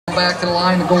back to the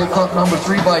line. The Gold Cup number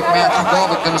 3 bike, Matthew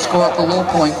Galvic, going to score up the low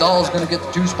point. Dahl's going to get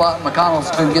the 2 spot, and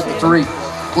McConnell's going to get the 3.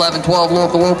 11-12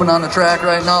 local open on the track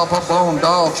right now. Pabon,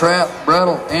 Dahl, Trapp,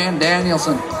 Brettel, and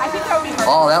Danielson.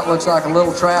 Oh, that looks like a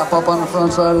little trap up on the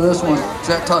front side of this one. Is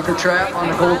that Tucker Trapp on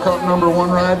the Gold Cup number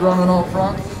 1 ride running out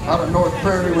front out of North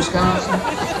Prairie, Wisconsin?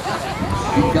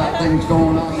 He's got things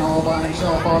going on all by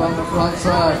himself out on the front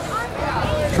side.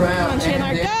 Trapp and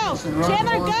Danielson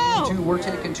running 1, 2. We're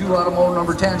taking 2 out of mode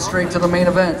number 10 straight to the main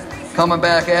event. Coming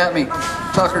back at me.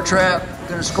 Tucker Trapp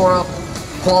going to score up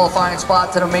qualifying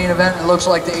spot to the main event. It looks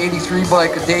like the 83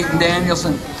 bike of Dayton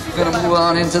Danielson going to move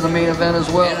on into the main event as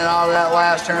well. In and out of that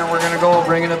last turn, we're going to go,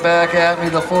 bringing it back at me,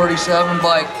 the 47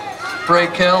 bike. Bray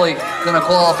Kelly going to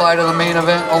qualify to the main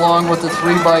event along with the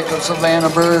 3 bike of Savannah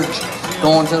Burge.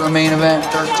 Going to the main event,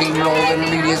 13-year-old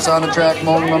intermediates on the track,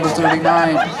 mode number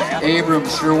 39.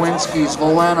 Abrams, Sherwinski,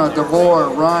 Svolena, DeVore,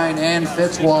 Ryan, and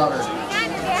Fitzwater.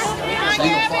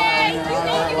 Single file in and out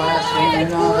of that last turn, in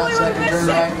and out of that second turn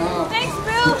right now.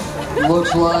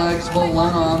 Looks like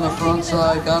Svolena on the front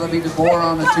side. Got to be DeVore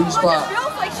on the 2 spot.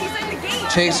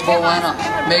 Chase Svolena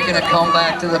making a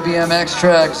comeback to the BMX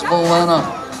track.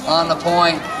 Svolena on the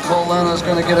point. Svolena's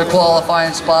going to get a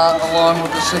qualifying spot along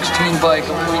with the 16 bike.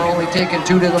 We're only taking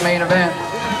 2 to the main event.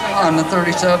 On the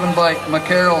 37 bike,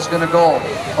 McCarroll's going to go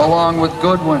along with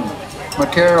Goodwin.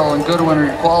 McCarroll and Goodwin are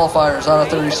your qualifiers out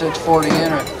of 36-40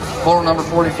 in it. Photo number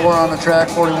 44 on the track,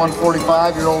 41,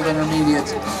 45-year-old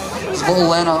intermediates.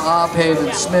 Svolena,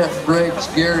 Ophaven, Smith, Briggs,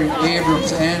 Gary,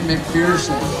 Abrams, and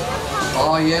McPherson.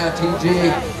 Oh yeah,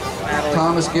 TG.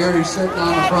 Thomas Gary sitting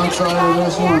on the front side of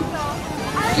this one.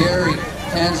 Gary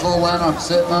and Svolena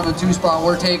sitting on the 2 spot.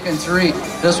 We're taking 3.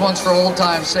 This one's for old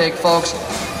time's sake, folks.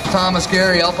 Thomas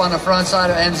Gary up on the front side,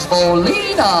 and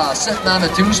Svolena sitting on the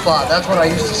 2 spot. That's what I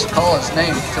used to call his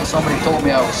name until somebody told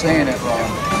me I was saying it wrong.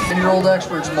 10-year-old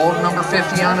experts, mode number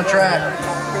 50 on the track.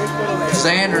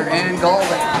 Xander and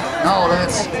Galvic. No,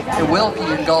 that's Wilkie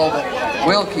and Galvic.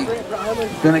 Wilkie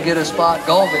gonna get a spot.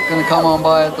 Galvic gonna come on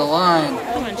by at the line.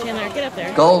 Come on, Chandler, get up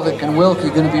there. Galvic and Wilkie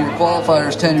gonna be your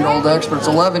qualifiers. 10-year-old experts.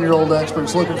 11-year-old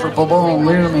experts looking for Pabon,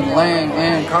 Learman, Lang,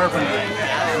 and Carpenter.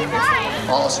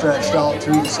 All stretched out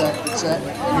through the second set.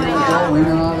 Here we go, in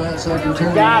and out of that second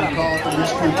turn. Call it the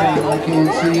mystery turn. I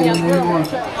can't see anyone.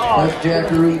 That's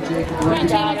Jackaroo, Jacob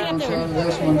Reed on the front side of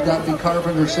this one. Got the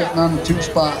Carpenter sitting on the 2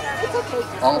 spot.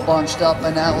 All bunched up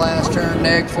in that last turn.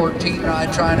 Neg 14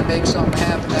 ride trying to make something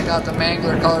happen. I got the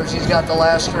Mangler colors. He's got the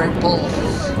last straight pull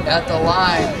at the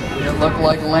line. It looked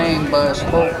like Lane by a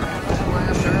spoke.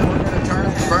 Last turn, we're going to turn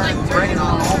it, burn it, bring it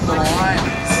on home to the line.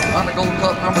 On the Gold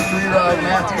Cup number 3 ride,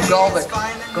 Matthew Galvic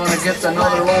going to get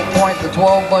another low point. The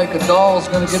 12 bike of Dahl is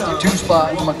going to get the 2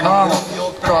 spot. And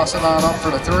McConnell crossing on up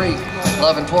for the 3.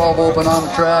 11-12 open on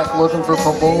the track, looking for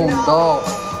Pabon, Dahl,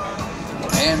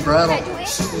 and Brettel.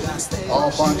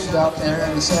 All bunched up there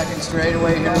in the second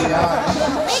straightaway. Here we are.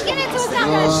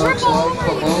 Looks like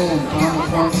Pabon on the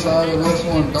front side of this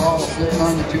one. Dahl sitting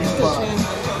on the 2 spot.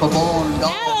 Pabon and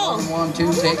Dahl. 1-2,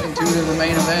 taking 2 to the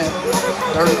main event.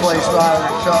 3rd place rider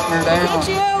shutting her down.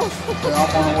 I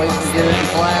don't want to wait to get into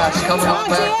class. Coming up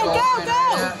back to the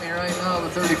line at me right now, the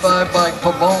 35 bike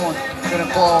Pabon going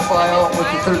to qualify out with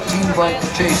the 13 bike to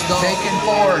Chase Dahl. Taking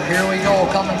 4, here we go,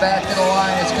 coming back to the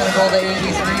line. It's going to go the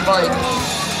 83 bike,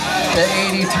 the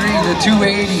 83, the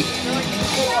 280,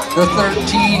 the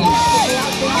 13.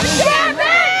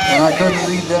 And I couldn't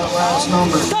read that last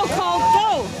number.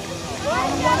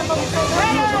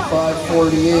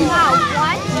 548.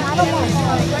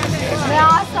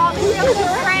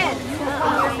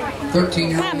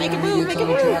 13-year-old intermediates on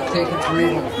the track, taking 3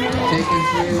 of them. Taking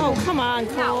 3 of them. Oh, come on,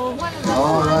 Cole.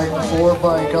 All right, 4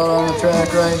 bike out on the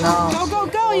track right now. Go, go,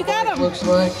 go, you got him. Looks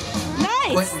like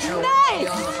nice, nice. Nice.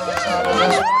 On the front side of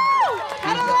this one.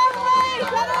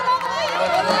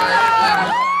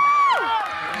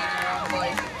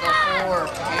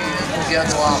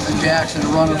 Getzloff and Jackson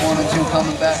running 1 and 2,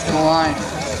 coming back to the line.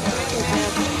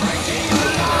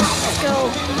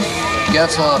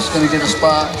 Getzloff's going to get a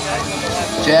spot.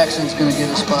 Jackson's going to get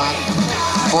a spot.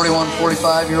 41,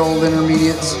 45-year-old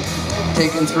intermediates,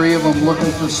 taking 3 of them,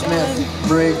 looking for Smith,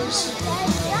 Briggs,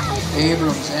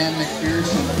 Abrams, and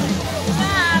McPherson.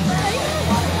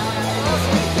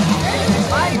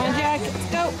 Come on, Jack, let's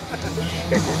go.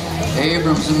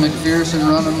 Abrams and McPherson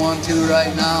running 1-2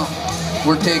 right now.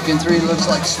 We're taking 3, looks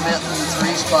like Smith in the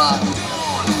 3 spot.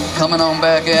 Coming on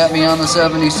back at me on the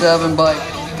 77 bike.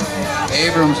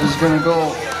 Abrams is going to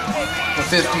go the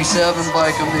 57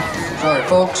 bike of McPherson. Sorry,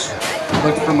 folks.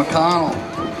 Look for McConnell,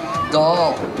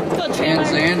 Dahl, and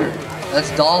Xander. That's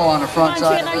Dahl on the front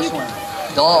side of this one.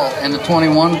 Dahl and the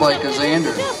 21 bike of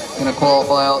Xander. gonna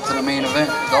qualify out to the main event.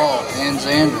 Dahl and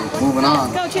Xander moving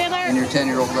on Go, Chandler. in your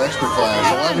 10-year-old expert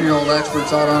class. 11-year-old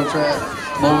experts out on track.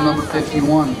 Mold number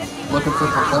 51, looking for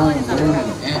Pabone, Lumen,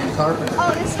 and Carpenter.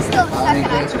 Oh, this is still the I think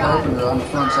second that's Carpenter on the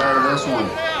front side of this one.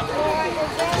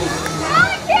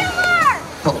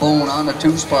 Pabone on the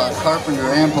 2 spot. Carpenter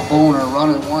and Pabone are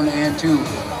running 1 and 2.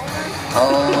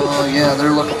 Oh yeah,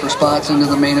 they're looking for spots into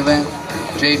the main event.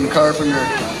 Jaden Carpenter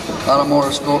out of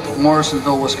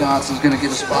Morrisonville, Wisconsin is going to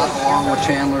get a spot along with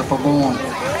Chandler Pabone.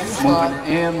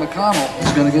 And McConnell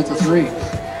is going to get the 3.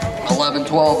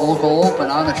 11-12 local open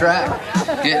on the track.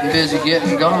 Getting busy,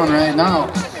 getting gone right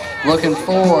now. Looking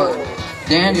for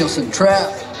Danielson,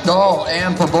 Trapp, Dahl,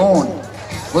 and Pabone.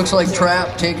 Looks like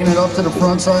Trapp taking it up to the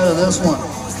front side of this one.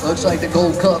 Looks like the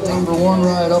Gold Cup number 1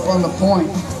 ride up on the point.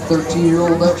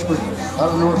 13-year-old expert out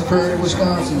of North Prairie,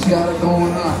 Wisconsin's got it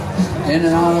going on. In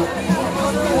and out of.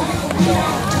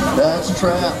 That's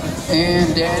Trapp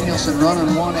and Danielson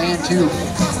running 1 and 2.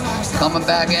 Coming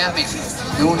back at me.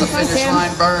 Doing the finish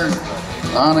line burn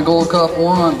on the Gold Cup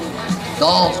 1.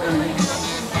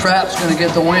 Trapp's going to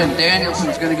get the win.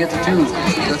 Danielson's going to get the 2.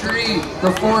 The 3,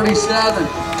 the 47,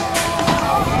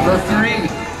 the 3.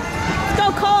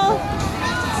 Go, Cole.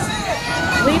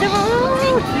 Lead him on.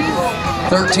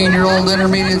 13-year-old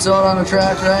intermediates out on the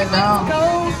track right now.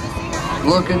 Go.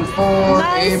 Looking for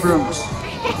Nice. Abrams,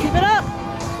 Keep it up.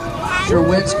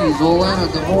 Sherwinski, Zolena,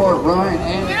 DeVore, Ryan,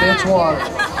 and Fitzwater.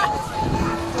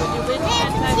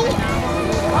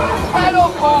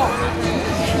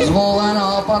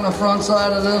 Zvolena up on the front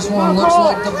side of this one. Looks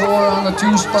like DeVore on the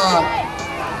 2 spot.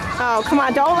 Oh, come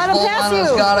on. Don't let him pass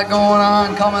Zvolena's you. got it going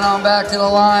on. Coming on back to the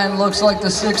line. Looks like the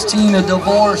 16 of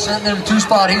DeVore sitting in the 2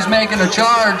 spot. He's making a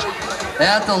charge.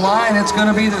 At the line, it's going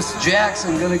to be this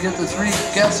Jackson. Going to get the 3.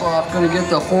 Getzloff going to get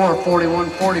the 4.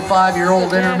 41,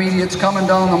 45-year-old intermediates coming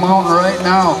down the mountain right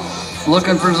now.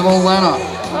 Looking for Zvolena.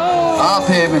 Oh.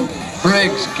 Ophaven,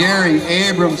 Briggs, Gary,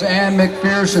 Abrams, and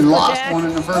McPherson lost one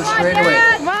in the first straightaway.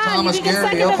 Come on, Thomas you can get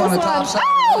Gary second up in on the this top one. side.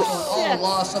 Oh, shit.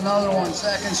 Lost another one,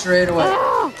 second straightaway.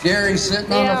 Oh. Gary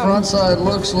sitting on the Damn. front side.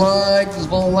 Looks like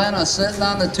Zvolena sitting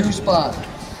on the 2 spot.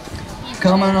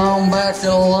 Coming on back to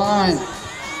the line.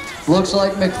 Looks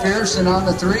like McPherson on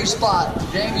the 3 spot.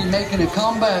 Jamie making a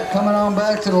comeback, coming on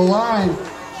back to the line.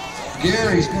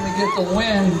 Gary's going to get the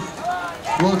win.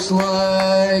 Looks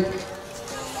like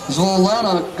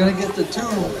Zvolena going to get the 2.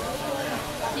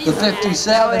 The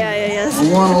 57, Oh, yeah. the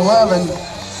 111.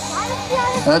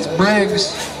 That's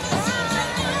Briggs.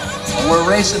 And we're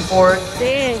racing for it.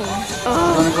 Dang. We're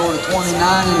Oh. going to go to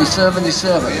 29 and the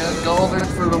 77. Galvin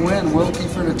for the win, Wilkie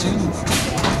for the 2.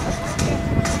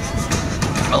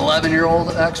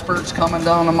 11-year-old experts coming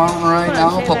down the mountain right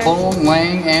now. Pabone,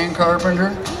 Lang, and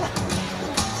Carpenter.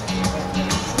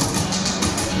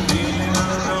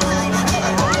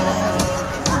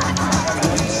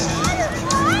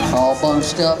 All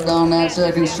bunched up down that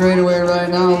second straightaway right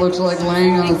now. Looks like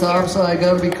Lang on the top side.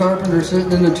 Got to be Carpenter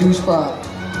sitting in the 2 spot.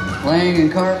 Lang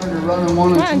and Carpenter running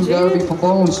 1 and 2. Got to be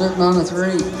Pabone sitting on the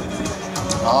 3.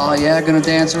 Oh yeah, gonna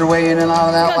dance her way in and out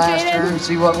of that last turn.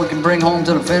 See what we can bring home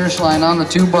to the finish line on the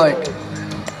 2 bike.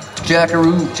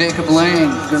 Jackaroo, Jacob Lane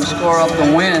gonna score up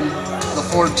the win. The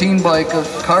 14 bike of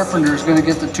Carpenter is gonna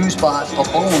get the 2 spot.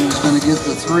 Pabone is gonna get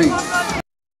the 3.